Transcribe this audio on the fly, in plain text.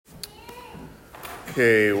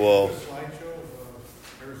Okay, well,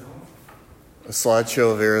 a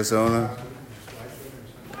slideshow of Arizona.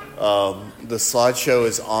 The slideshow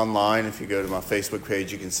is online. If you go to my Facebook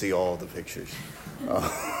page, you can see all of the pictures.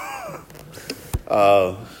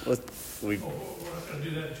 We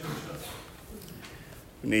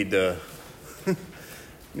need to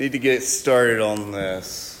need to get started on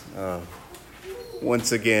this.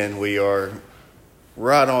 Once again, we are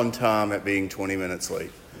right on time at being 20 minutes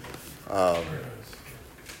late.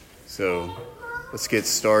 So let's get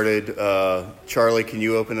started. Charlie, can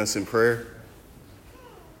you open us in prayer?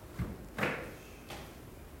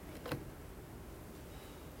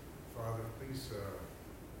 Father, please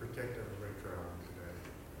protect everybody traveling today.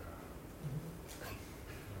 On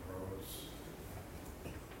the roads.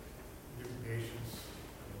 Give them patience.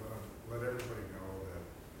 Let everybody know that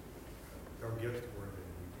they'll get to where they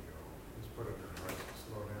need to go. Just put it in their hearts to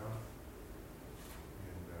slow down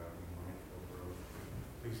and be mindful of the road.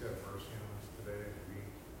 Please have mercy on us today as we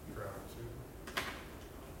travel too.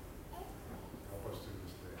 Help us through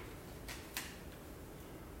this day.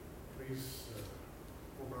 Please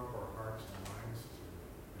open up our hearts and minds to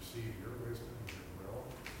receive your wisdom and your will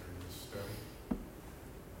during this study.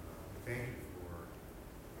 Thank you for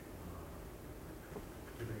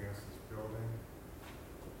giving us this building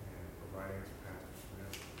and providing us Pastor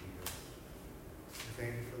Smith to lead us.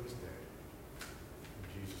 Thank you for this day. In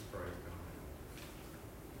Jesus Christ,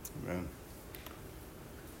 amen. Amen.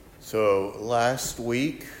 So last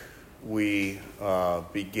week we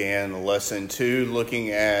began lesson 2 looking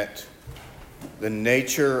at the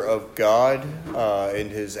nature of God and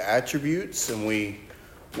his attributes, and we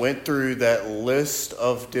went through that list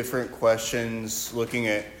of different questions looking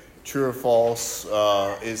at true or false.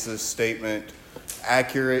 Is this statement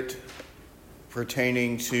accurate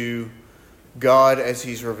pertaining to God as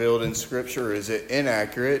he's revealed in Scripture? Is it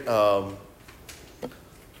inaccurate?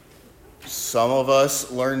 Some of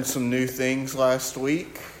us learned some new things last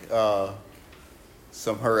week,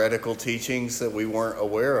 some heretical teachings that we weren't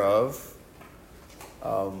aware of.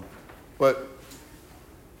 But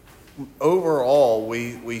overall,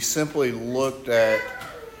 we simply looked at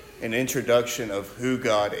an introduction of who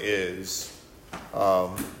God is,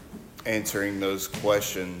 answering those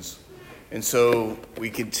questions. And so we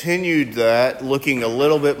continued that, looking a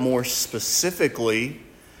little bit more specifically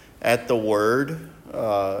at the Word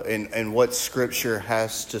and what Scripture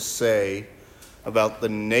has to say about the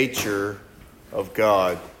nature of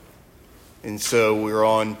God. And so we're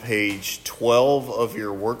on page 12 of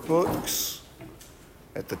your workbooks.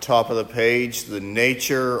 At the top of the page, the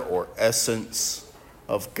nature or essence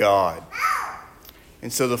of God.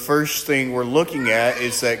 And so the first thing we're looking at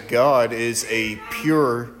is that God is a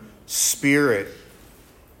pure spirit.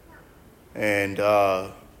 And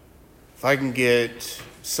if I can get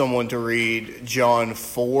someone to read John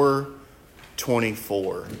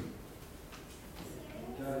 4:24.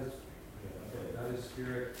 God is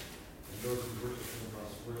spirit, and those who worship him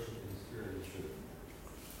must worship in spirit and truth.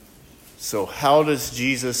 So how does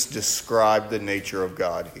Jesus describe the nature of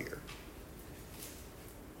God here?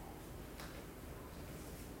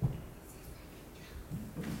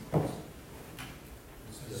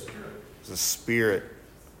 It's a spirit.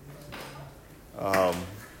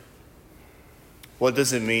 What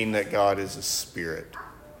does it mean that God is a spirit?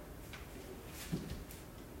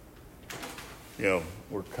 You know,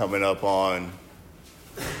 we're coming up on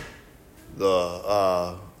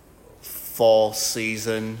the fall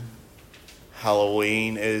season.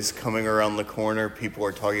 Halloween is coming around the corner. People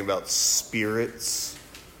are talking about spirits.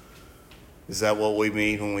 Is that what we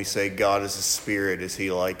mean when we say God is a spirit? Is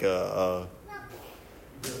he like a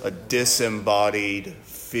disembodied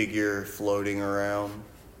figure floating around?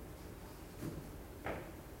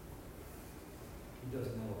 He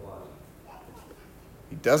doesn't have a body.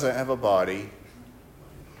 He doesn't have a body.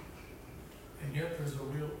 And yet there's a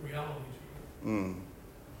real reality to it.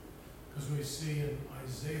 Because we see in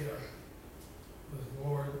Isaiah, the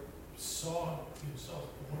Lord saw himself,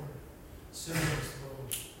 the Lord, sitting on his throne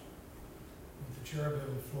with the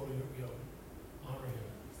cherubim floating, honoring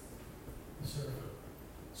him, the seraphim.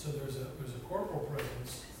 So there's a corporal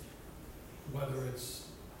presence, whether it's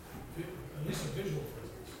at least a visual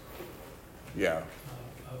presence. Yeah.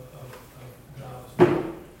 Of God's will,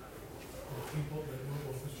 or people that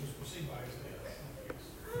we'll see by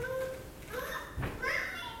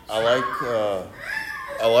Isaiah.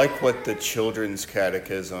 I like what the Children's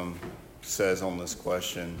Catechism says on this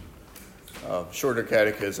question. Shorter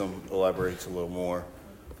Catechism elaborates a little more,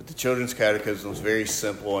 but the Children's Catechism is very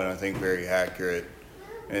simple and I think very accurate.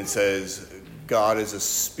 And it says, God is a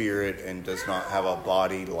spirit and does not have a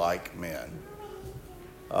body like men.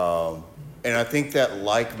 And I think that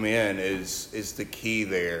like men is the key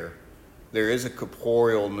there. There is a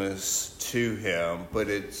corporealness to him, but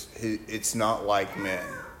it's not like men.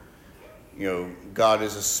 You know, God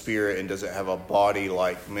is a spirit and doesn't have a body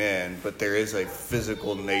like men, but there is a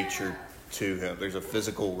physical nature to him. There's a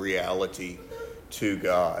physical reality to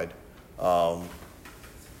God.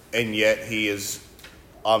 And yet he is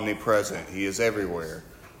omnipresent. He is everywhere.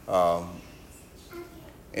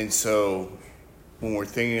 And so when we're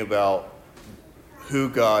thinking about who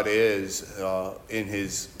God is in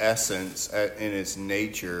his essence, in his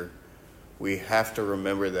nature, we have to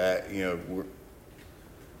remember that, you know,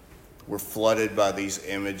 we're flooded by these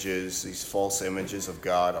images, these false images of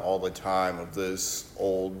God all the time, of this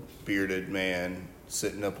old bearded man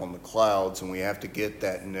sitting up on the clouds, and we have to get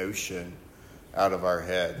that notion out of our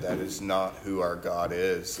head. That is not who our God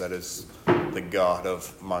is. That is the God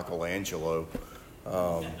of Michelangelo.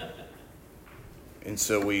 And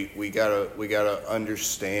so we gotta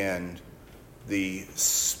understand the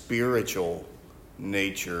spiritual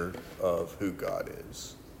nature of who God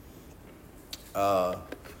is.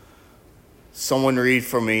 Someone read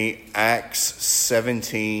for me Acts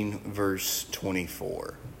 17, verse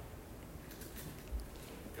 24.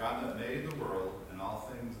 God that made the world and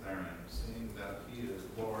all things therein, seeing that he is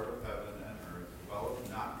Lord of heaven and earth,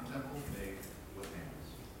 dwelleth not in temples made with hands.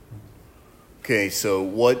 Okay, so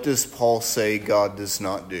what does Paul say God does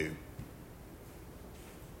not do?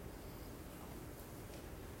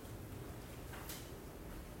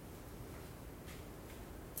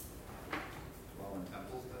 Dwell in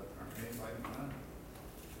temples that aren't made by man.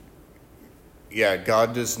 Yeah,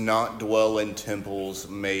 God does not dwell in temples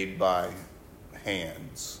made by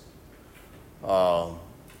hands.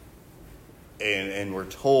 And we're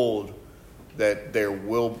told that there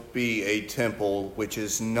will be a temple which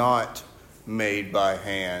is not made by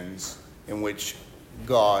hands, in which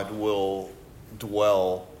God will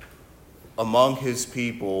dwell among his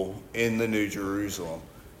people in the New Jerusalem.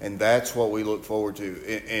 And that's what we look forward to.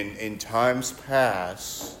 In times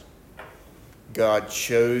past, God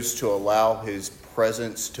chose to allow his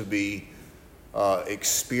presence to be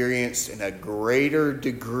experienced in a greater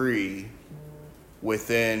degree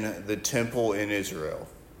within the temple in Israel,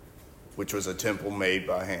 which was a temple made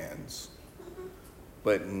by hands.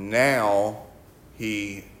 But now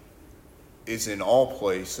he is in all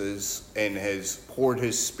places and has poured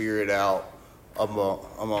his Spirit out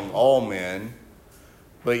among all men.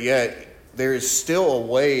 But yet there is still a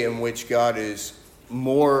way in which God is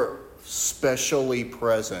more specially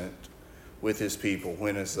present with his people.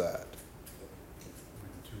 When is that?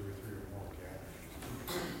 When 2 or 3 or more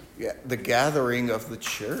gather. Yeah, the gathering of the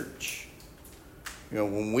church. You know,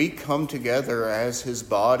 when we come together as his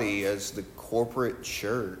body, as the corporate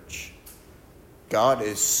church, God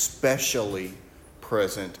is specially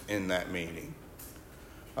present in that meeting.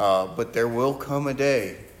 But there will come a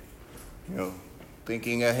day, you know,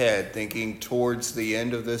 thinking ahead, thinking towards the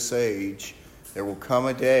end of this age, there will come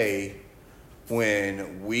a day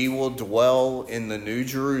when we will dwell in the New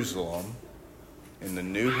Jerusalem, in the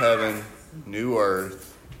new heaven, new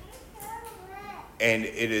earth, and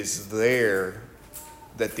it is there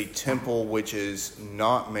that the temple which is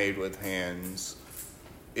not made with hands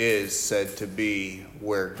is said to be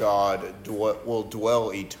where God will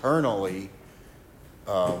dwell eternally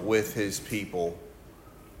with his people.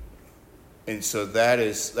 And so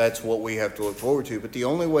that's what we have to look forward to. But the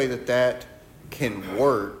only way that can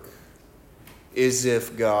work is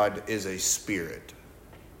if God is a spirit.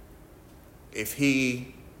 If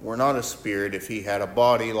he were not a spirit, if he had a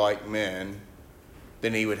body like men,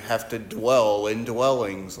 then he would have to dwell in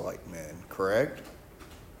dwellings like men, correct?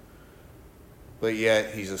 But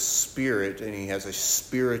yet he's a spirit and he has a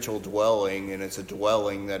spiritual dwelling, and it's a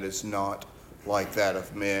dwelling that is not like that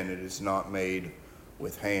of men. It is not made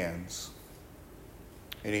with hands.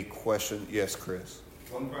 Any question? Yes, Chris.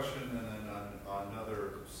 One question and then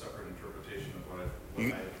another separate interpretation of what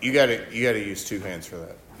You gotta use 2 hands for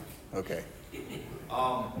that. Okay.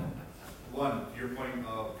 One, your point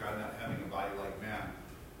of God not having a body like man.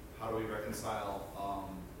 How do we reconcile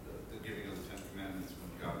the giving of the 10 Commandments when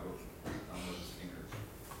God wrote with his fingers?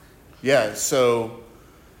 Yeah, so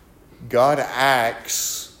God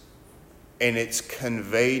acts, and it's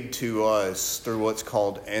conveyed to us through what's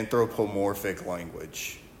called anthropomorphic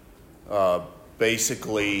language.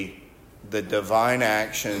 Basically, the divine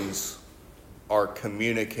actions are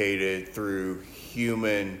communicated through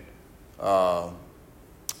human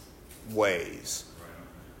ways.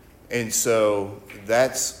 And so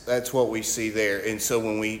that's what we see there. And so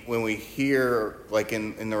when we hear, like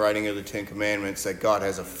in the writing of the 10 Commandments, that God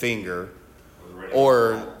has a finger,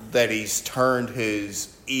 or that he's turned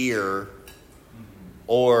his ear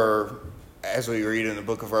Or, as we read in the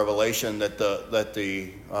book of Revelation, that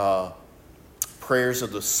the prayers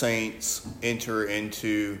of the saints enter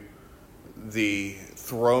into the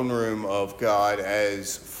throne room of God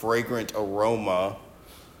as fragrant aroma.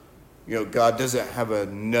 God doesn't have a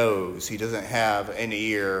nose. He doesn't have an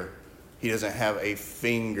ear. He doesn't have a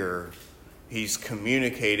finger. He's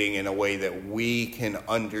communicating in a way that we can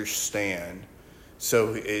understand.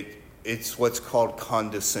 So it's what's called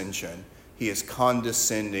condescension. He is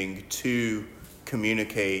condescending to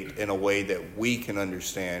communicate in a way that we can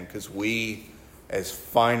understand, because we, as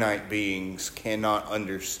finite beings, cannot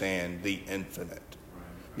understand the infinite. Right.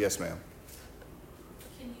 Yes, ma'am.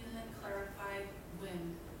 Can you then clarify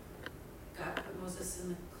when God put Moses in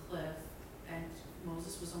the cliff and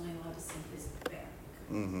Moses was only allowed to see his back?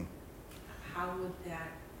 Mm-hmm. How would that?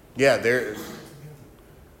 Yeah, there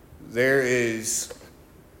is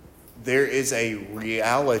a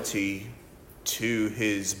reality to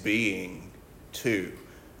his being too,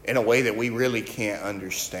 in a way that we really can't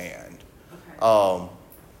understand. Okay.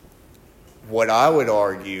 What I would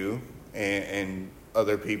argue, and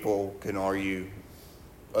other people can argue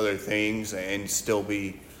other things and still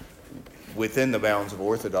be within the bounds of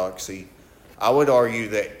orthodoxy, I would argue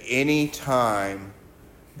that any time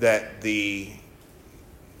that the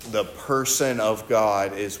person of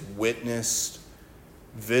God is witnessed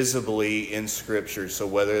visibly in Scripture, so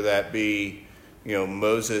whether that be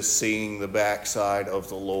Moses seeing the backside of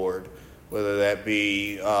the Lord, whether that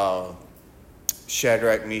be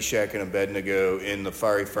Shadrach, Meshach, and Abednego in the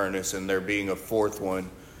fiery furnace, and there being a fourth one,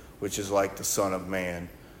 which is like the Son of Man,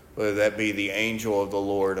 whether that be the angel of the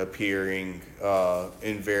Lord appearing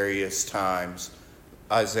in various times,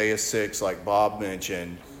 Isaiah 6, like Bob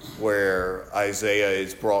mentioned, where Isaiah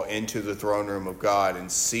is brought into the throne room of God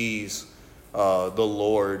and sees the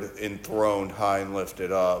Lord enthroned high and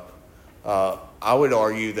lifted up. I would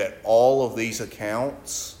argue that all of these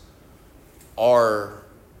accounts are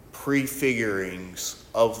prefigurings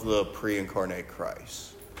of the pre-incarnate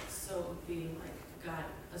Christ. So it would be like God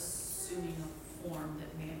assuming a form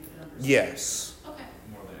that man could understand? Yes. Okay.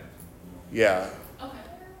 More than. Yeah. Okay.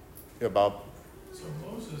 Yeah, Bob? So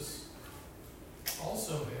Moses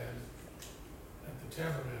also had, at the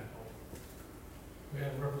tabernacle, we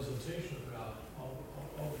had a representation of God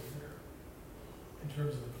always there, in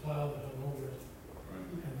terms of the cloud that hung over it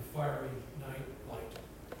Right. and the fiery night light.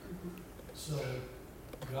 Mhm. So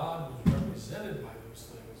God was represented by those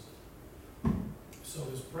things. So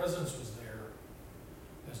his presence was there,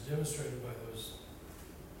 as demonstrated by those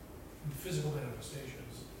physical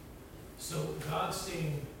manifestations. So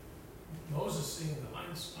Moses seeing the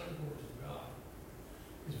hindquarters of God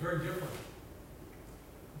is very different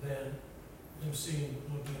than him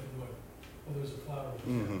looking up and going, well, there's a cloud over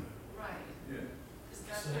there. Mm-hmm. Right. Yeah. Because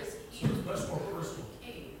God So was it's much more personal.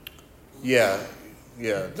 cave. Yeah.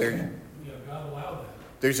 God allowed that.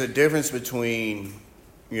 There's a difference between,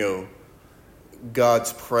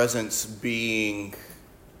 God's presence being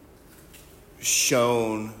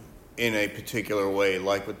shown in a particular way,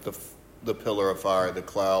 like with the pillar of fire, the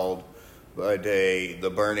cloud by day, the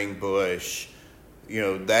burning bush.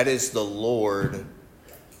 That is the Lord,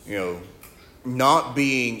 not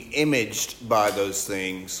being imaged by those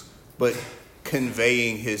things, but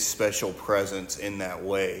conveying his special presence in that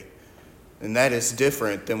way. And that is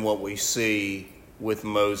different than what we see with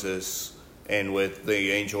Moses and with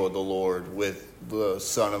the angel of the Lord, with the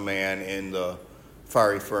Son of Man in the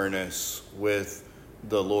fiery furnace, with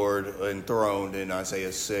the Lord enthroned in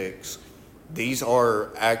Isaiah 6. These are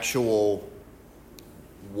actual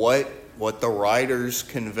what the writers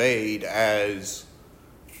conveyed as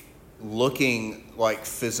looking like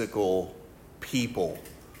physical people,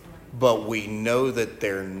 but we know that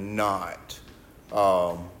they're not.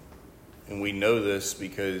 And we know this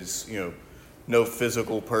because, no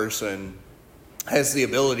physical person has the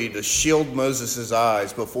ability to shield Moses'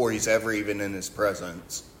 eyes before he's ever even in his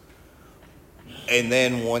presence. And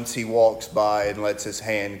then once he walks by and lets his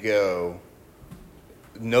hand go,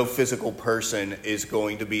 no physical person is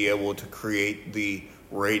going to be able to create the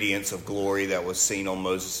radiance of glory that was seen on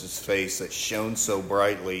Moses' face that shone so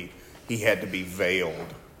brightly he had to be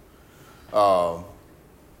veiled.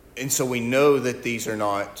 And so we know that these are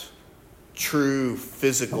not true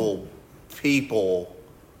physical people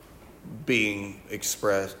being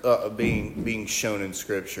expressed, being shown in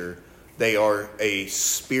Scripture. They are a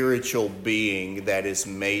spiritual being that is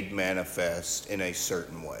made manifest in a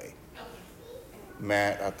certain way.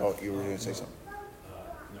 Matt, I thought you were going to say something.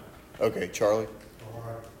 No. Okay, Charlie?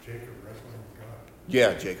 Jacob wrestling with God.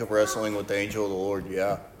 Yeah, Jacob wrestling with the angel of the Lord,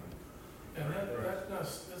 yeah. And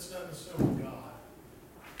that's not necessarily God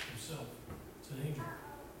himself. It's an an angel.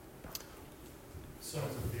 So,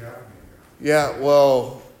 It's a theophany. Yeah,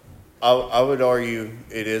 well, I would argue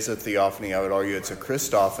it is a theophany. I would argue it's a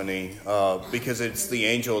Christophany because it's the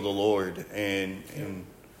angel of the Lord. And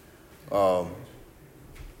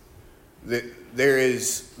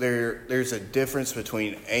there's a difference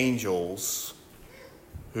between angels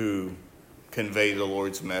who convey the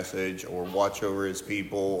Lord's message or watch over his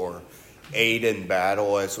people or aid in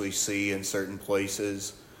battle, as we see in certain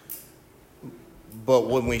places. But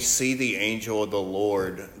when we see the angel of the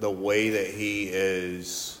Lord, the way that he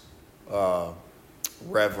is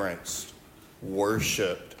reverenced,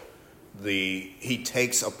 worshipped, he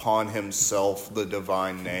takes upon himself the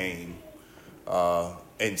divine name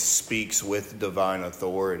and speaks with divine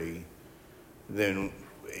authority, then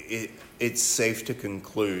it's safe to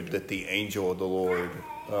conclude that the angel of the Lord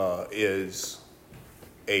is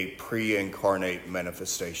a pre-incarnate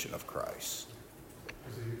manifestation of Christ.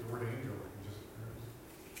 Because the word angel can just,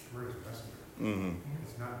 the word is messenger. Mm-hmm.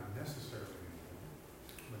 It's not necessarily an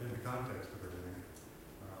angel, but in the context of everything,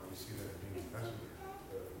 we see that it means messenger,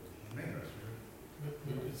 the main messenger.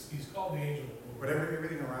 he's called the angel. But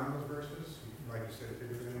everything around those verses, like you said,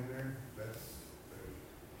 everything in there, that's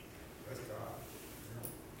God.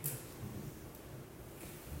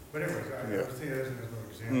 But anyways, I was saying that as an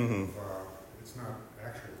example of, it's not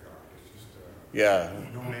actual God, it's just,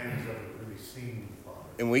 no man has ever really seen the Father.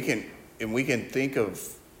 And we can think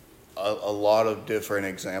of a lot of different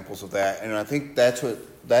examples of that, and I think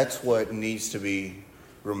that's what needs to be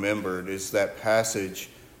remembered, is that passage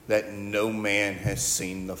that no man has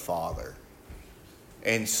seen the Father.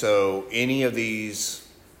 And so any of these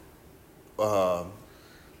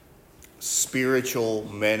spiritual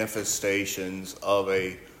manifestations of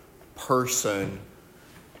a person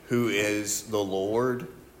who is the Lord,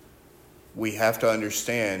 we have to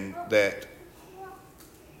understand that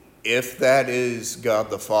if that is God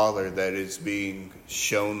the Father that is being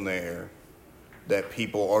shown there, that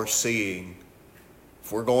people are seeing,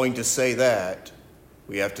 if we're going to say that,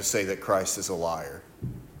 we have to say that Christ is a liar,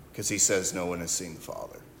 because he says no one has seen the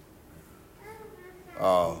Father.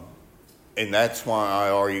 And that's why I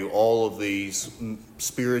argue all of these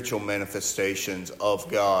spiritual manifestations of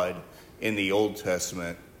God in the Old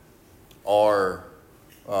Testament are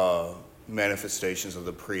manifestations of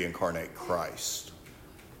the pre-incarnate Christ.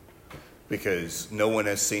 Because no one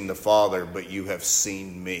has seen the Father, but you have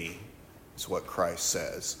seen me, is what Christ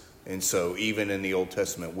says. And so even in the Old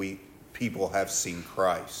Testament, people have seen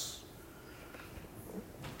Christ.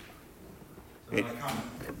 So my comment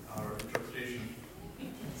or interpretation.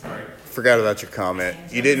 Sorry. Forgot about your comment.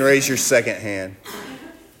 You didn't raise your second hand.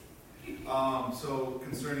 So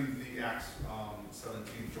concerning the Acts 17:25,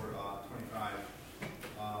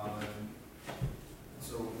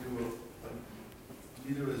 so we will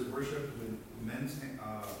neither is worship with men's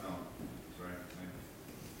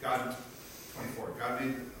God 24.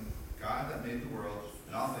 God that made the world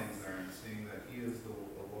and all things therein, seeing that He is the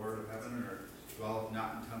Lord of heaven and earth, dwelleth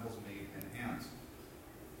not in temples made in hands.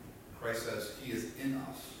 Christ says He is in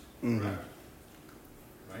us. Mm-hmm. Correct?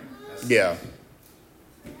 Right? That's Yeah.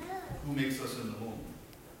 Who makes us in the womb?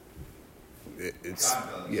 It's God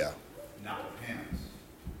does. Yeah. Not with hands.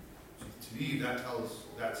 So to me,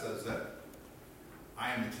 that says that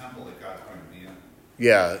I am the temple that God's going to be in.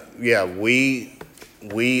 Yeah.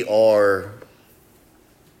 We are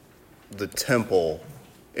the temple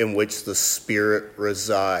in which the Spirit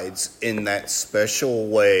resides in that special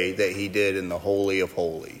way that He did in the Holy of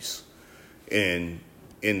Holies in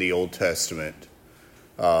the Old Testament.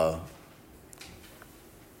 And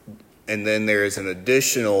then there is an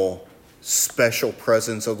additional special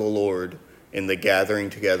presence of the Lord in the gathering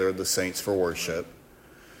together of the saints for worship.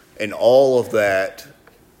 And all of that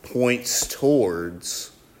points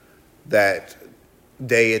towards that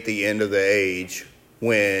day at the end of the age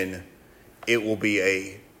when it will be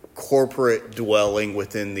a corporate dwelling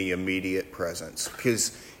within the immediate presence.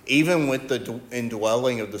 Because even with the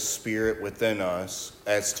indwelling of the Spirit within us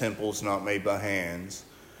as temples not made by hands,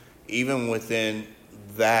 even within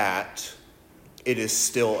that, it is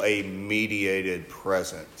still a mediated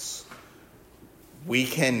presence. We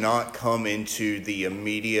cannot come into the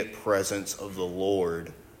immediate presence of the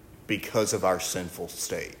Lord because of our sinful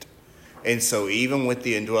state. And so even with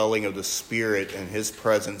the indwelling of the Spirit and His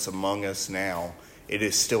presence among us now, it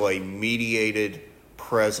is still a mediated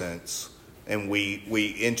presence, and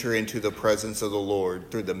we enter into the presence of the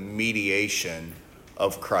Lord through the mediation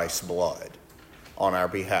of Christ's blood on our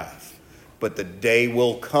behalf. But the day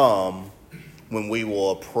will come when we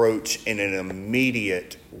will approach in an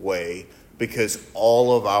immediate way, because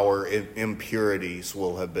all of our impurities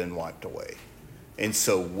will have been wiped away. And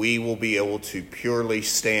so we will be able to purely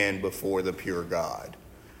stand before the pure God.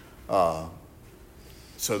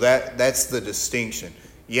 So that's the distinction.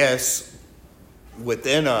 Yes,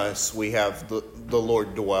 within us we have the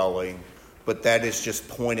Lord dwelling, but that is just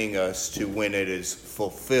pointing us to when it is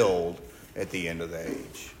fulfilled at the end of the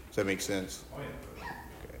age. Does that make sense? Oh,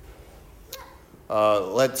 yeah.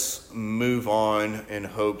 Let's move on in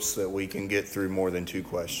hopes that we can get through more than 2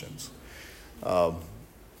 questions.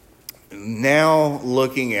 Now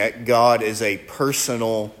looking at God as a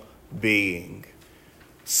personal being.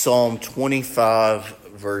 Psalm 25,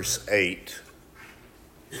 verse 8.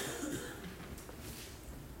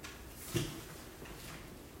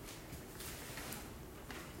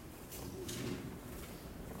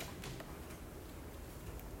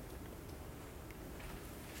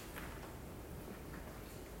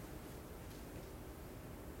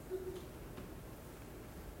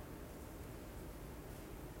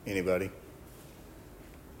 Anybody?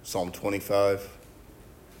 Psalm 25,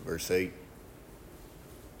 verse 8.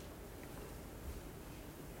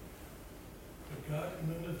 But God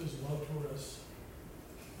commendeth his love toward us.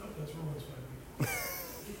 No, that's Romans 5.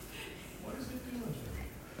 What is it doing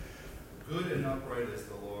there? Good and upright is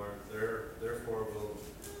the Lord, therefore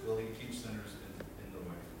will he teach sinners in the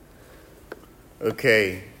way.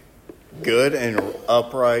 Okay. Good and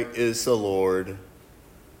upright is the Lord,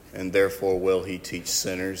 and therefore will he teach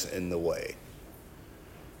sinners in the way.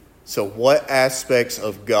 So what aspects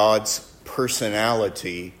of God's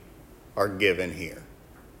personality are given here?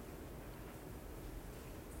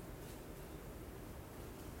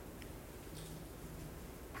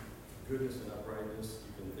 Goodness and uprightness,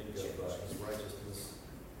 you can think of his righteousness,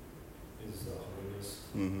 his holiness.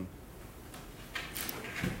 Mm-hmm.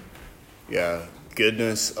 Yeah,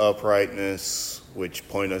 goodness, uprightness, which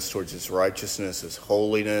point us towards his righteousness, his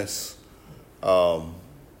holiness.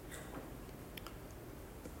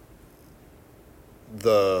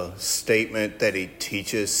 The statement that he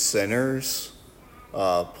teaches sinners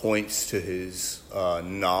points to his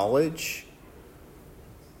knowledge.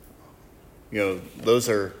 You know, those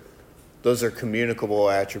are communicable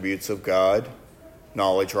attributes of God.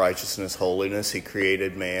 Knowledge, righteousness, holiness. He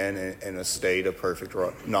created man in a state of perfect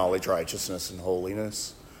knowledge, righteousness, and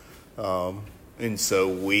holiness. And so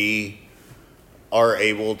we are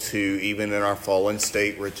able to, even in our fallen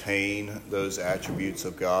state, retain those attributes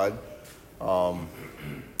of God.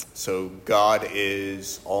 So God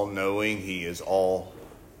is all-knowing. He is all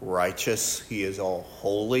righteous. He is all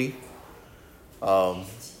holy.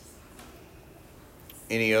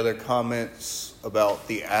 Any other comments about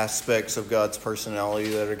the aspects of God's personality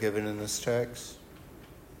that are given in this text?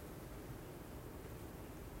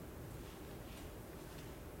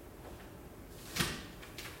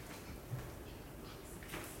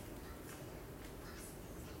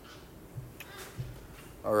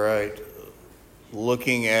 All right.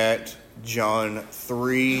 Looking at John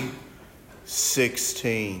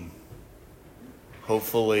 3:16.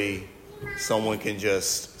 Hopefully someone can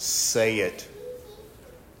just say it.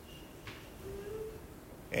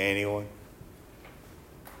 Anyone?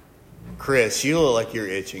 Chris, you look like you're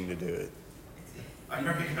itching to do it.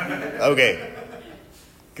 Okay.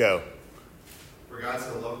 Go. For God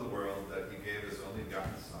so loved the world that he gave his only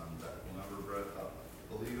begotten Son, that whoever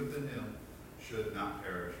believeth in him should not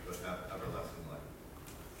perish, but have everlasting life.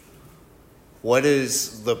 What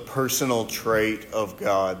is the personal trait of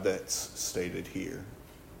God that's stated here?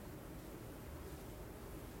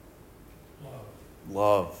 Love.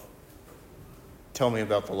 Love. Tell me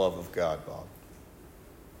about the love of God, Bob.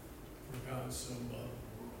 For God so loved the world.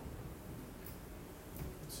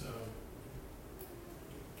 It's, gosh,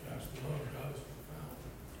 the love of God is profound.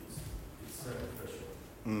 It's sacrificial.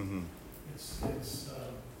 Mm-hmm. It's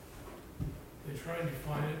they try and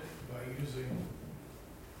define it by using,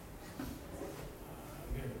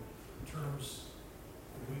 again, terms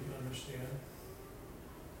that we can understand.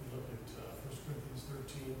 We look at 1 Corinthians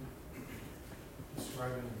 13,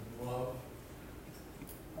 describing love.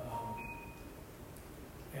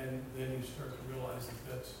 And then you start to realize that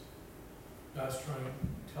that's God's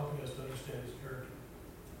helping us to understand his character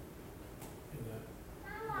in that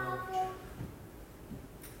love chapter.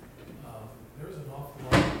 There's an awful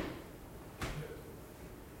lot.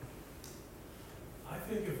 I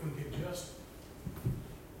think if we could just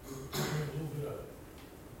bring a little bit of it,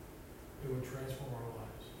 it would transform our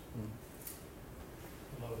lives.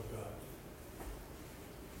 The love of God.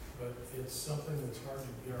 But it's something that's hard to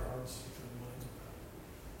get our hearts and minds about.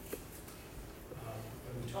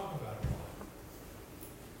 And we talk about it a lot.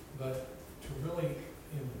 But to really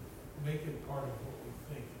make it part of what we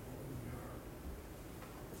think and what we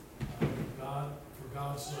are. For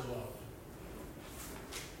God so loved.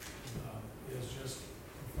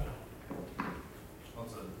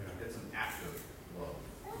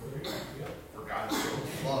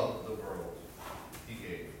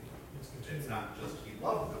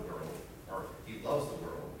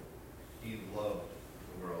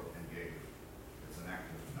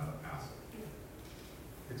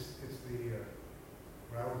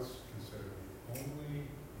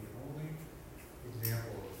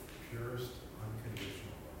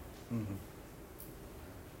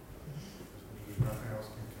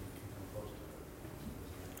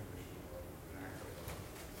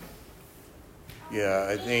 Yeah,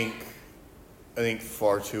 I think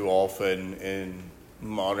far too often in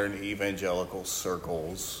modern evangelical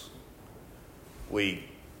circles, we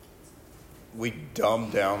dumb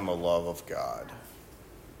down the love of God.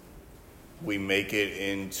 We make it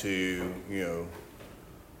into,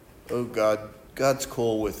 oh, God's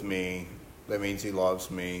cool with me. That means he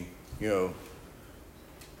loves me. The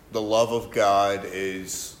love of God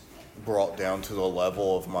is brought down to the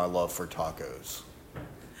level of my love for tacos.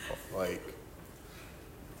 Like,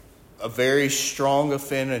 a very strong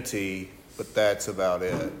affinity, but that's about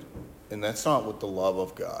it. And that's not what the love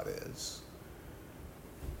of God is.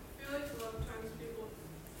 I feel like a lot of times people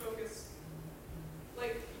focus,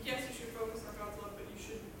 yes, you should focus on God's love, but you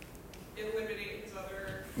should eliminate his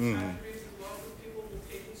other attributes as well, because people will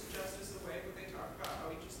take his justice away when they talk about how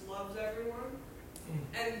he just loves everyone.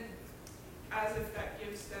 And as if that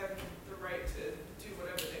gives them the right to do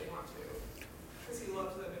whatever they want to, because he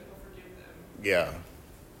loves them and he'll forgive them. Yeah.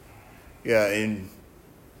 Yeah, and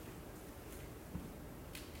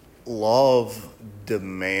love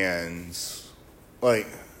demands,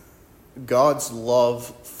 God's love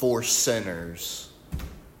for sinners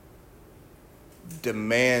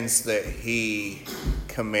demands that he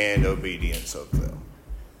command obedience of them.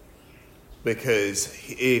 Because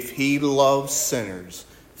if he loves sinners,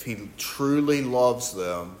 if he truly loves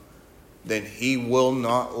them, then he will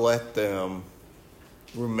not let them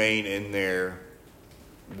remain in their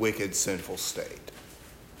wicked, sinful state.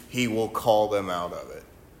 He will call them out of it.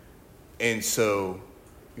 And so,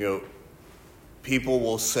 people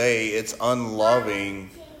will say it's unloving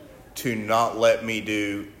to not let me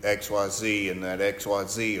do XYZ, and that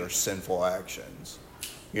XYZ are sinful actions.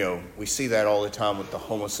 We see that all the time with the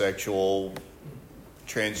homosexual,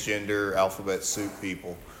 transgender, alphabet soup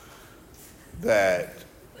people. That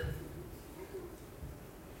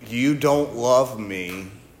you don't love me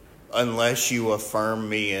unless you affirm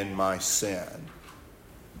me in my sin.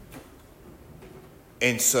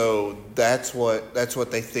 And so that's what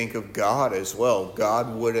they think of God as well.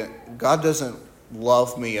 God doesn't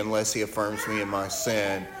love me unless he affirms me in my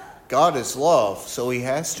sin. God is love, so he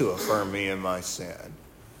has to affirm me in my sin.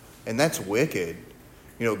 And that's wicked.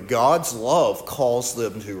 God's love calls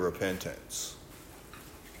them to repentance.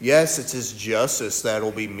 Yes, it's his justice that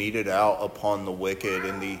will be meted out upon the wicked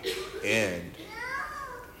in the end.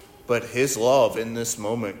 But his love in this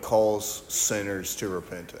moment calls sinners to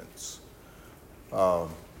repentance. And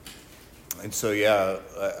so,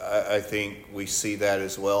 I think we see that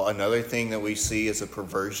as well. Another thing that we see is a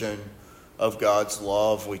perversion of God's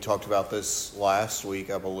love. We talked about this last week,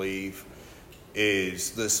 I believe,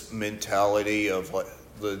 is this mentality of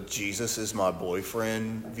the Jesus is my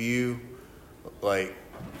boyfriend view. Or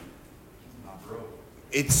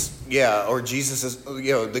Jesus is,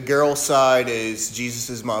 the girl side is Jesus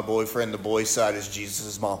is my boyfriend, the boy side is Jesus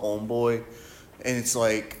is my homeboy. And it's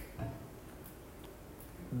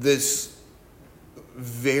this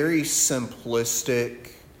very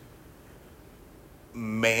simplistic,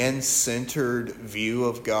 man-centered view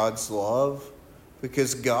of God's love,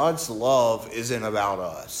 because God's love isn't about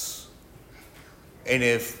us. And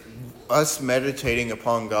if us meditating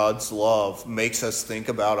upon God's love makes us think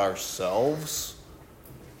about ourselves,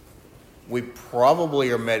 we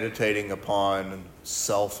probably are meditating upon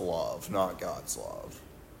self-love, not God's love.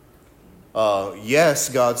 Yes,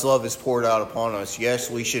 God's love is poured out upon us. Yes,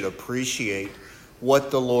 we should appreciate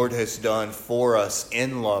what the Lord has done for us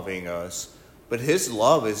in loving us. But his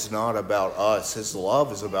love is not about us. His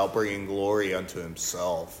love is about bringing glory unto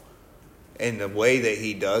himself. And the way that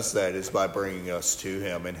he does that is by bringing us to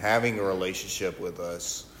him and having a relationship with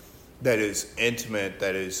us that is intimate,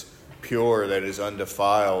 that is pure, that is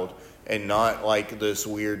undefiled, and not like this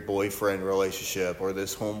weird boyfriend relationship or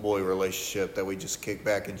this homeboy relationship that we just kick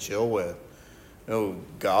back and chill with. No,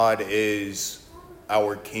 God is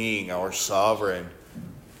our King, our sovereign.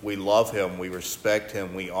 We love him, we respect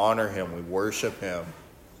him, we honor him, we worship him.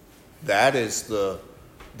 That is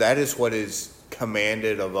what is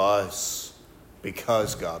commanded of us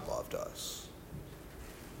because God loved us.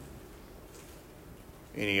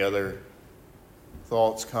 Any other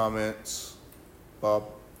thoughts, comments? Bob?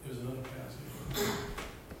 There's another passage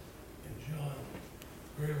in John.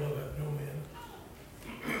 Greater love hath no man.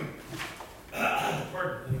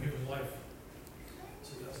 Pardon, than he give his life.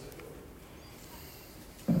 So that's it.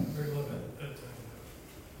 Greater love hath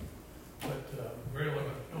greater love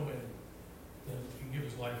hath no man than he can give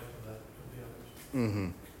his life for that of the others. Mm-hmm.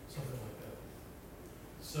 Something like that.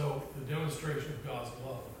 So the demonstration of God's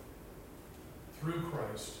love through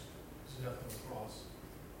Christ, his death on the cross,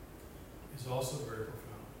 is also very profound.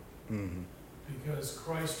 Mm-hmm. Because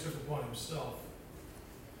Christ took upon himself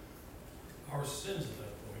our sins at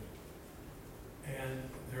that point. And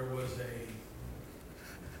there was a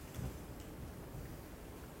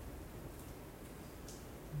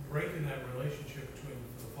break in that relationship between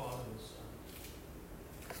the Father and the Son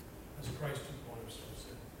as Christ took upon himself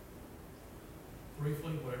sin.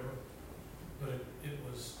 Briefly, whatever, but it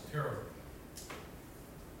was terrible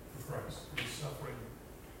for Christ. He was suffering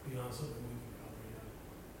beyond something we can comprehend.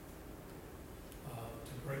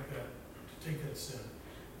 To break that, to take that sin,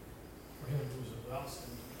 for him who was without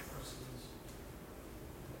sin, to take our sins.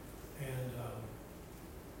 And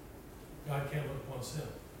God can't look upon sin.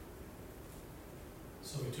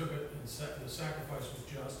 So he took it, and the sacrifice was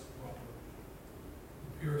just, proper,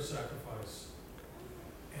 the pure sacrifice,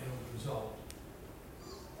 and it was resolved.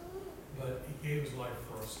 But he gave his life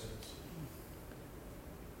for our sins.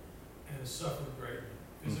 And has suffered greatly,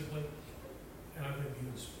 physically, and I think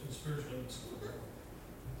even spiritually in this world.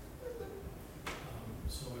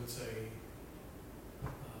 So it's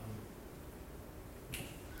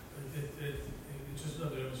it's just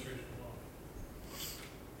another demonstration of love.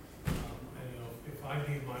 And you know, if I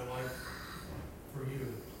gave my life for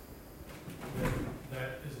you, then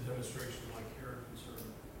that is a demonstration of my care and concern.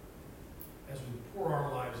 As we pour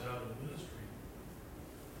our lives out in the ministry,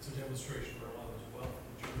 it's a demonstration of our love as well for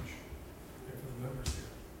the church and for the members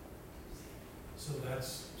here. So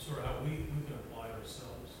that's sort of how we can apply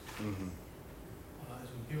ourselves. Mm-hmm. As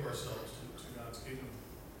we give ourselves to God's kingdom,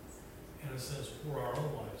 and in a sense, pour our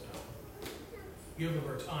own lives out. Give of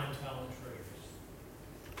our time, talent, treasures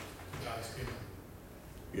to God's kingdom.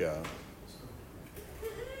 Yeah. So,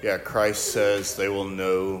 Yeah, Christ says they will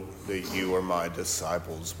know that you are my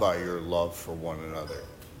disciples by your love for one another.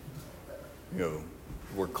 You know,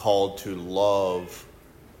 we're called to love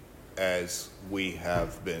as we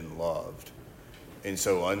have been loved. And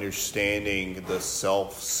so understanding the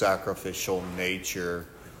self-sacrificial nature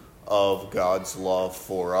of God's love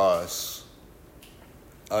for us,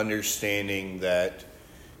 understanding that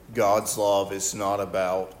God's love is not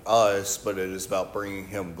about us, but it is about bringing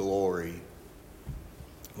him glory,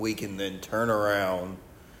 we can then turn around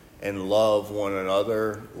and love one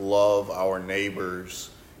another, love our neighbors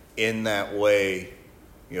in that way,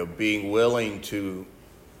 you know, being willing to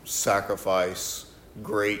sacrifice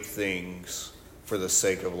great things for the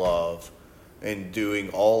sake of love, and doing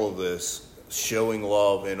all of this, showing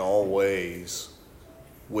love in all ways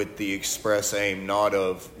with the express aim not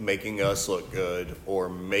of making us look good or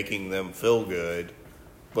making them feel good,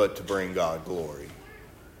 but to bring God glory.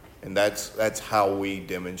 And that's how we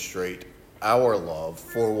demonstrate our love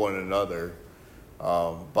for one another,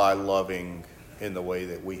 by loving in the way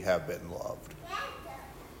that we have been loved.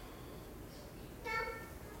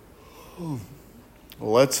 Well,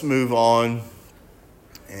 let's move on.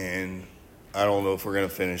 And I don't know if we're going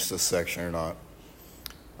to finish this section or not.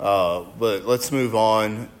 But let's move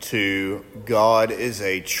on to God is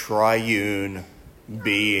a triune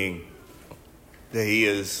being. That he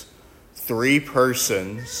is three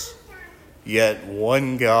persons, yet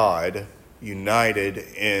one God, united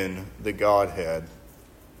in the Godhead.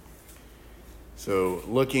 So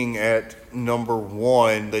looking at number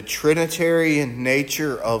 1, the Trinitarian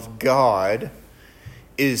nature of God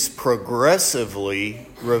is progressively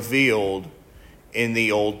revealed in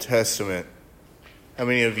the Old Testament. How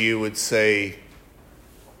many of you would say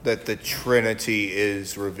that the Trinity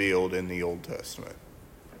is revealed in the Old Testament?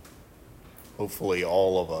 Hopefully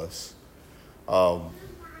all of us.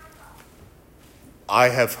 I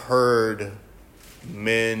have heard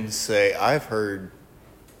men say, I've heard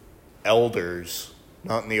elders,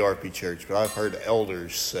 not in the RP church, but I've heard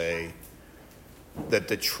elders say that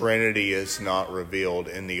the Trinity is not revealed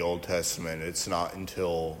in the Old Testament. It's not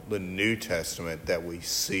until the New Testament that we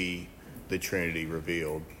see the Trinity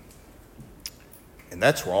revealed. And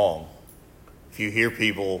that's wrong. If you hear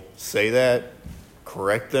people say that,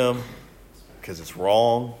 correct them, because it's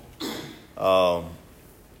wrong.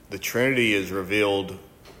 The Trinity is revealed, and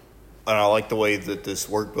I like the way that this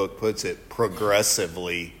workbook puts it,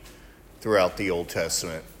 progressively throughout the Old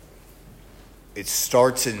Testament. It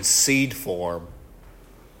starts in seed form.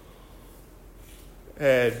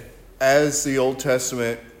 And as the Old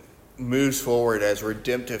Testament moves forward, as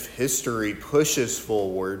redemptive history pushes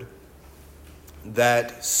forward,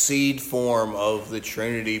 that seed form of the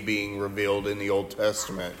Trinity being revealed in the Old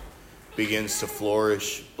Testament begins to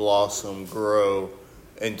flourish, blossom, grow,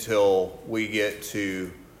 until we get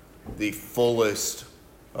to the fullest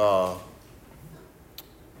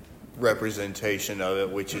representation of it,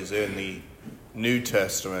 which is in the New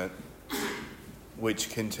Testament,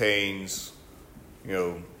 which contains,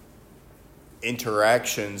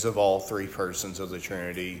 interactions of all three persons of the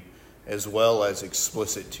Trinity, as well as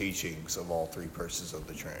explicit teachings of all three persons of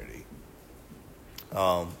the Trinity.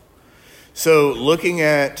 So looking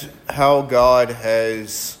at how God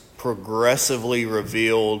has progressively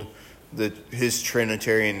revealed his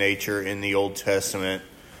Trinitarian nature in the Old Testament,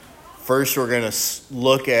 first we're going to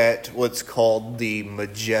look at what's called the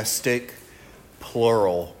majestic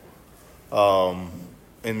plural. And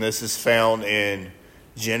this is found in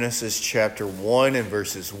Genesis chapter 1 and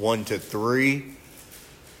verses 1 to 3.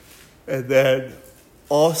 And then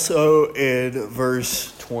also in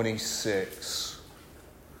verse 26.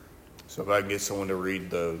 So if I can get someone to read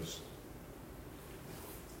those.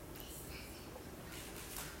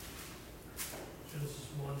 Genesis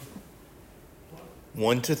 1.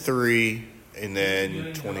 1 to 3 and then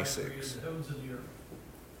Beginning God 26. created the heavens and the earth.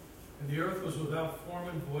 And the earth was without form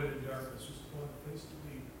and void, and darkness was upon the face of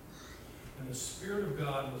the deep. And the Spirit of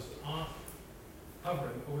God was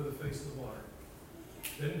hovering over the face of the water.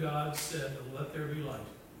 Then God said, "Let there be light."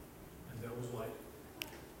 And there was light.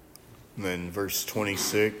 And then verse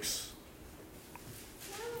 26.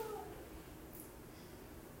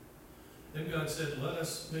 Then God said, "Let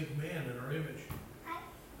us make man in our image,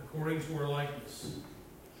 according to our likeness.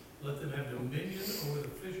 Let them have dominion over the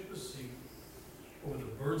fish of the sea, over the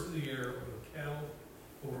birds of the air, over the cattle,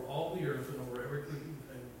 over all the earth, and over every creeping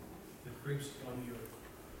thing that creeps upon the earth."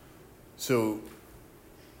 So,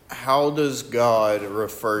 how does God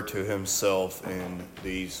refer to himself in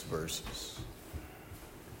these verses?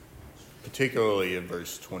 Particularly in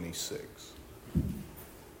verse 26.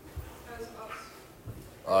 As us.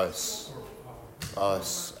 Us.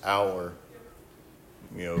 Us. Our.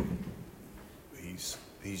 You know, he's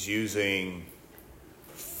using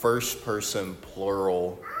first person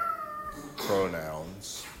plural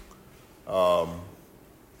pronouns.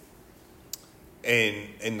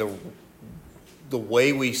 And the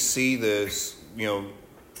way we see this, you know,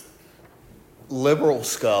 liberal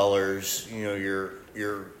scholars, you know,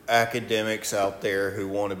 your academics out there who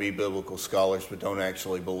want to be biblical scholars but don't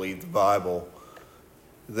actually believe the Bible,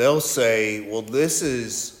 they'll say, well, this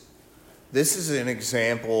is an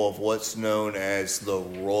example of what's known as the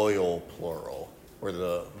royal plural, or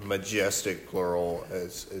the majestic plural,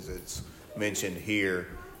 as it's mentioned here.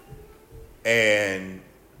 And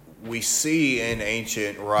we see in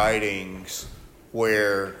ancient writings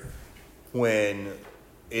where when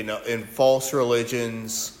in false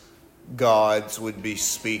religions, gods would be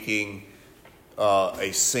speaking,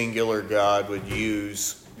 a singular god would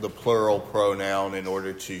use the plural pronoun in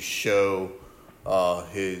order to show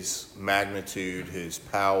his magnitude, his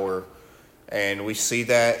power. And we see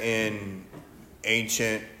that in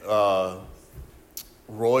ancient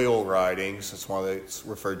royal writings. That's why it's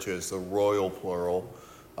referred to as the royal plural,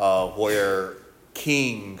 where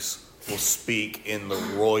kings will speak in the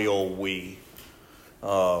royal we.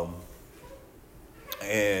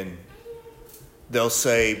 And they'll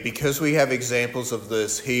say, because we have examples of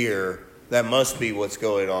this here, that must be what's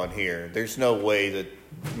going on here. There's no way that,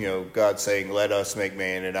 you know, God saying, "Let us make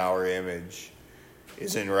man in our image,"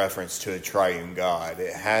 is in reference to a triune God.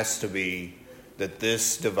 It has to be that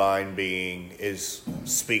this divine being is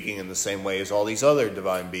speaking in the same way as all these other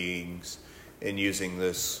divine beings and using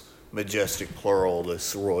this majestic plural,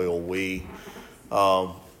 this royal we.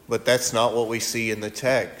 But that's not what we see in the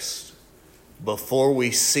text. Before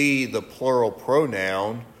we see the plural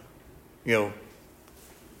pronoun, you know,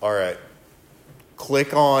 all right,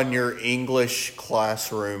 click on your English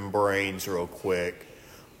classroom brains real quick.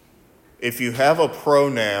 If you have a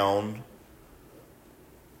pronoun,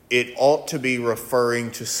 it ought to be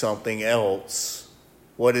referring to something else.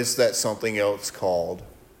 What is that something else called?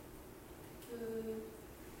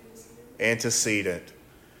 Antecedent.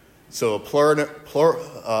 So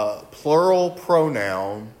a plural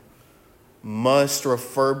pronoun must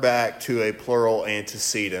refer back to a plural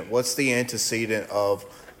antecedent. What's the antecedent of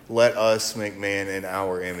 "let us make man in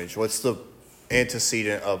our image"? What's the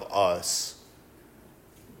antecedent of us?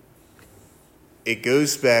 It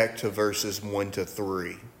goes back to verses 1 to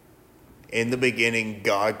 3. In the beginning,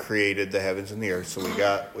 God created the heavens and the earth. So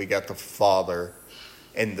we got the Father,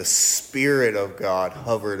 and the Spirit of God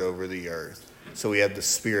hovered over the earth. So we have the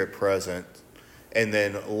Spirit present. And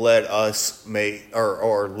then let us make,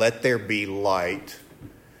 or let there be light.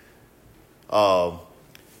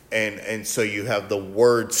 And so you have the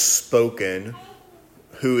word spoken,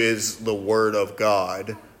 who is the word of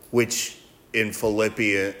God, which in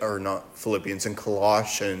in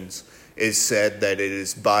Colossians is said that it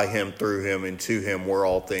is by him, through him, and to him were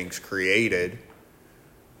all things created.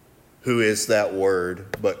 Who is that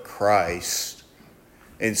word but Christ?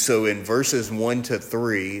 And so in verses 1 to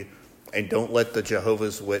 3, and don't let the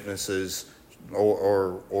Jehovah's Witnesses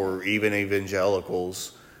or even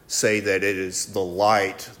evangelicals say that it is the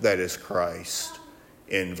light that is Christ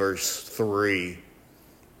in verse 3,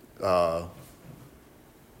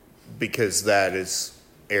 because that is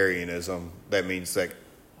Arianism. That means that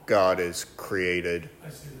God is created,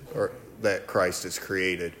 or that Christ is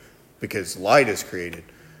created, because light is created.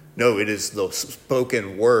 No, it is the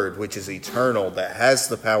spoken word, which is eternal, that has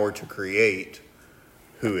the power to create,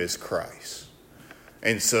 who is Christ.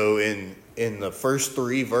 And so in the first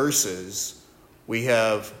 3 verses, we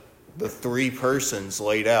have the 3 persons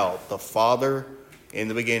laid out. The Father, in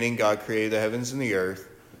the beginning, God created the heavens and the earth.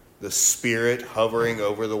 The Spirit hovering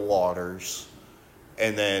over the waters.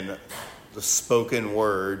 And then the spoken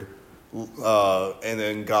word. And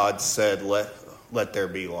then God said, let there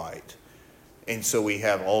be light. And so we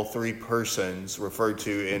have all 3 persons referred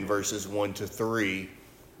to in verses 1 to 3.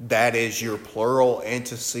 That is your plural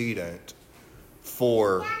antecedent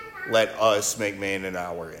for let us make man in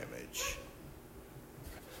our image.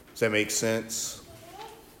 Does that make sense?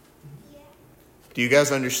 Do you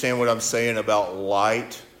guys understand what I'm saying about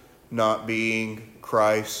light not being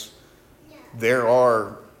Christ? There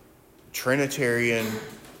are Trinitarian,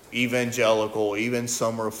 evangelical, even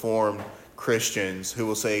some Reformed Christians who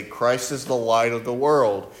will say Christ is the light of the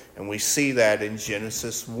world. And we see that in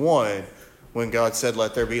Genesis 1 when God said,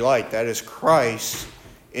 let there be light. That is Christ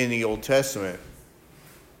in the Old Testament.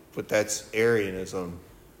 But that's Arianism.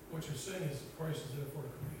 What you're saying is Christ is therefore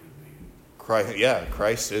a created being.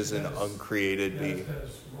 Christ is an uncreated being. That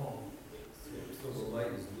is wrong. So the light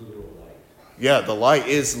is literal light. Yeah, the light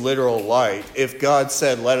is literal light. If God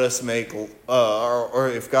said, let us make, or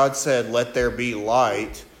if God said, let there be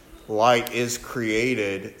light, light is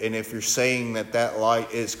created. And if you're saying that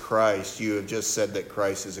light is Christ, you have just said that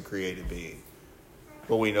Christ is a created being.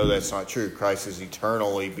 But we know that's not true. Christ is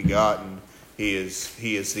eternally begotten. He is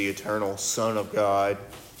the eternal Son of God.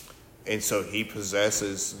 And so he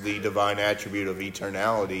possesses the divine attribute of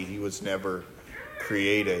eternality. He was never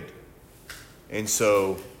created. And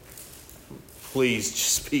so please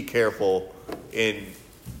just be careful in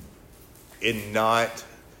not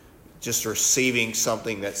just receiving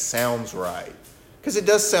something that sounds right. Because it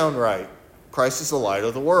does sound right. Christ is the light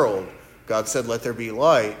of the world. God said, let there be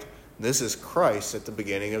light. This is Christ at the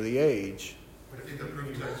beginning of the age. But I think the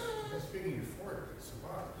proof text, That's speaking euphoric, it's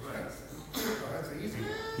symbolic. right. That's an easy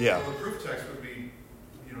one. Yeah. Well, the proof text would be,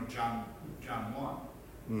 John 1.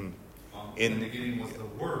 Mm. In the beginning was the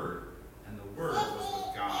Word, and the Word was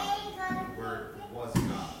with God, and the Word was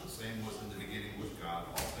God. The same was in the beginning with God.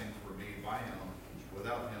 All things were made by Him.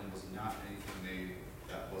 Without Him was not anything made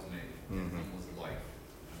that was made. In Him was life,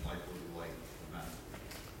 and life was the light of men.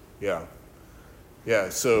 Yeah. Yeah,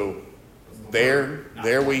 so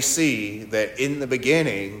there we see that in the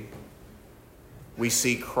beginning, we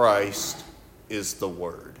see Christ is the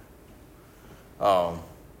Word.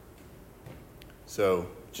 So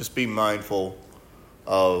just be mindful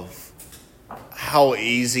of how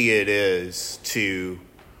easy it is to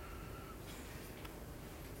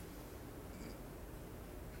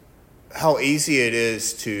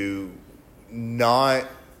not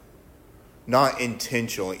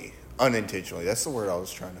unintentionally, that's the word I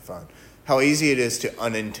was trying to find. How easy it is to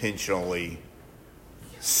unintentionally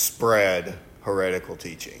spread heretical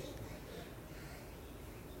teaching.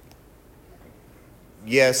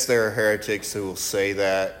 Yes, there are heretics who will say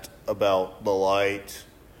that about the light,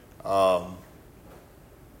 who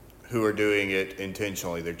are doing it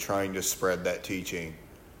intentionally. They're trying to spread that teaching.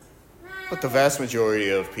 But the vast majority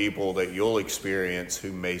of people that you'll experience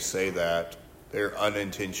who may say that, they're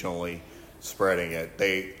unintentionally spreading it.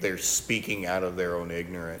 They're speaking out of their own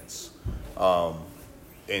ignorance.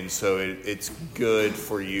 And so it's good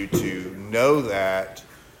for you to know that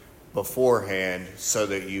beforehand so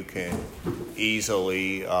that you can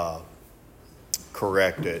easily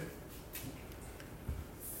correct it.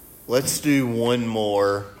 Let's do one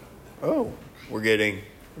more. Oh, we're getting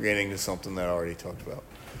to something that I already talked about.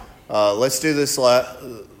 Let's do this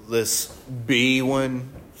B one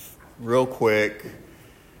real quick,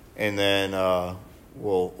 and then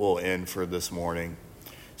we'll end for this morning.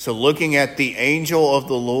 So looking at the angel of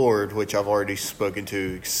the Lord, which I've already spoken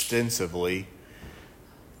to extensively,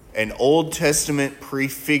 an Old Testament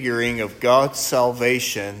prefiguring of God's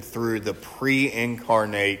salvation through the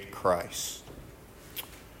pre-incarnate Christ.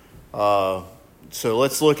 So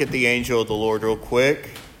let's look at the angel of the Lord real quick.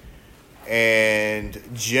 And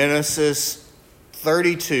Genesis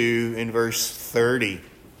 32 in verse 30.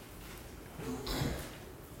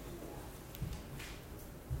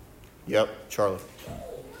 Yep, Charlie.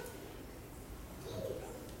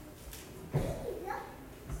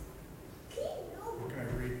 What can I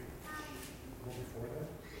read?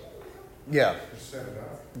 Yeah. Just set it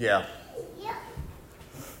up. Yeah.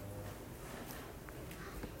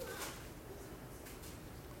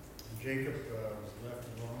 Jacob was left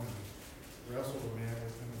alone and wrestled a man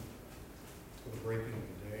with him until the breaking of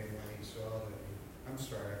the day. And when he saw that I'm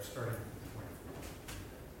starting from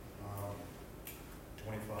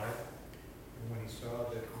 25. And when he saw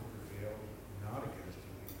that he prevailed not against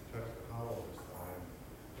him, he touched the hollow of his thigh.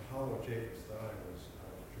 The hollow of Jacob's thigh was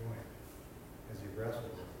out of joint as he wrestled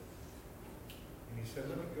with him. And he said,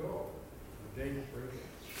 "Let me go, for the day is breaking."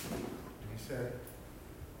 And he said,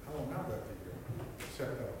 "I will not let thee go,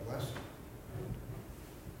 except thou bless him."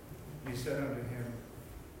 And he said unto him,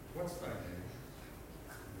 "What's thy name?"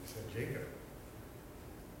 And he said, "Jacob."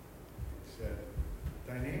 He said,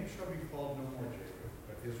 "Thy name shall be called no more Jacob,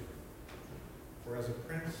 but Israel. For as a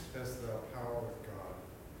prince hast thou power with God,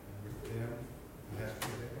 and with them hast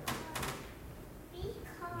prevailed."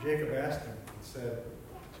 Jacob asked him and said,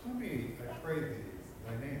 "Tell me, I pray thee,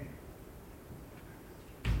 thy name."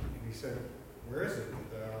 And he said, "Where is it that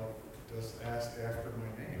thou dost ask after my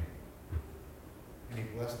name?" And he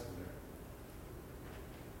blessed him there.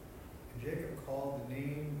 And Jacob called the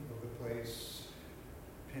name of the place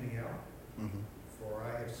Peniel, Mm-hmm. for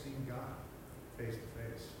I have seen God face to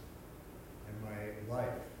face, and my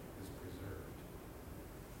life is preserved.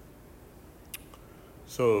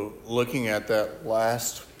 So, looking at that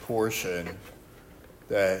last portion,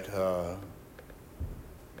 that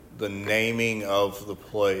the naming of the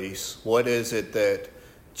place, what is it that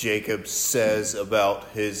Jacob says about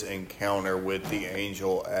his encounter with the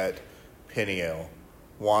angel at Peniel?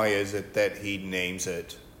 Why is it that he names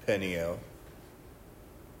it Peniel?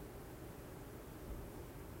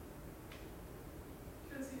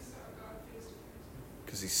 Because he saw God face to face.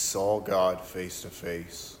 Because he saw God face to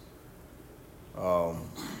face.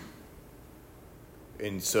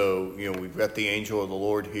 And so, we've got the angel of the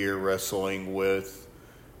Lord here wrestling with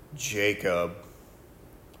Jacob.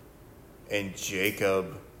 And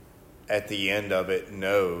Jacob, at the end of it,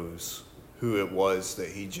 knows who it was that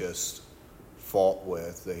he just fought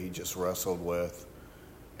with, that he just wrestled with.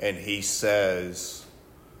 And he says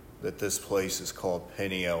that this place is called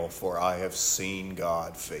Peniel, for I have seen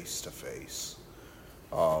God face to face.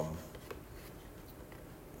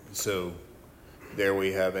 So there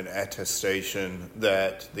we have an attestation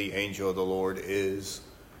that the angel of the Lord is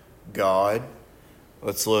God.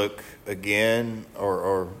 Let's look again,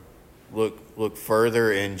 or look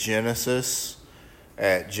further in Genesis,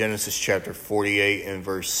 at Genesis chapter 48 and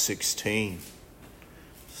verse 16.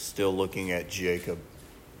 Still looking at Jacob.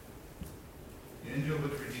 The angel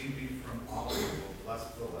which redeemed me from all evil will bless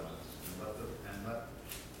the lands, and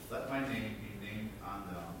let my name be named on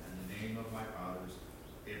them, and the name of my fathers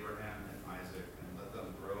Abraham and Isaac, and let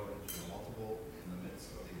them grow into a multiple in the midst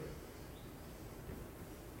of the earth.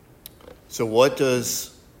 So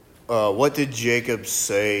what did Jacob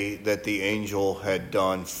say that the angel had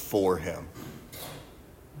done for him?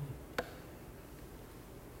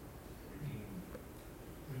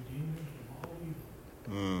 Redeemed from all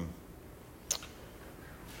evil.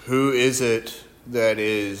 Who is it that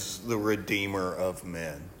is the Redeemer of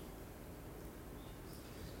men?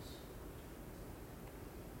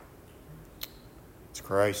 It's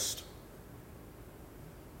Christ.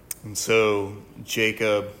 And so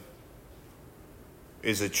Jacob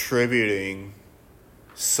is attributing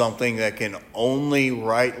something that can only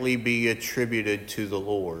rightly be attributed to the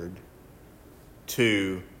Lord,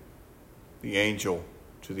 to the angel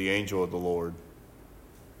of the Lord.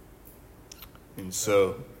 And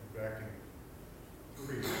so, Back in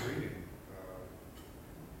previous reading,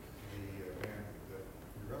 the man that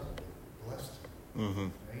we wrestled with blessed him. mm-hmm,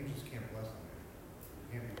 The angels can't bless a man.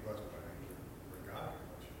 You can't be blessed by an angel, or God can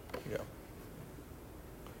bless you. yeah.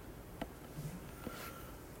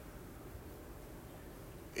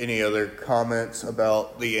 Any other comments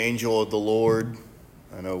about the angel of the Lord?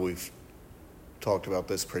 I know we've talked about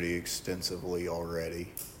this pretty extensively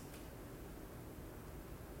already.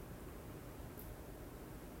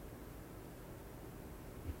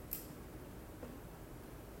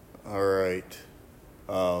 All right.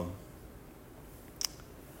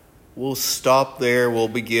 We'll stop there. We'll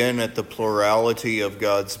begin at the plurality of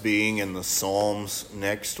God's being in the Psalms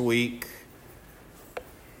next week.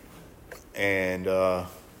 And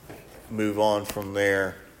move on from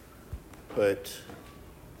there. But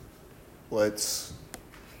let's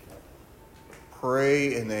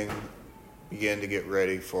pray and then begin to get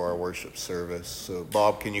ready for our worship service. So,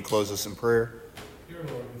 Bob, can you close us in prayer? Dear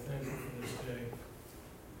Lord, we thank you for this day.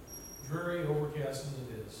 Dreary, overcast as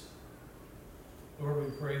it is. Lord,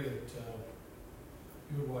 we pray that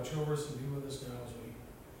you would watch over us and be with us now as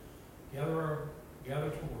we gather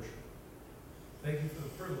to worship. Thank you for the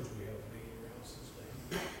privilege we have of being in your house this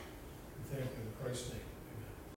day. We thank you in Christ's name.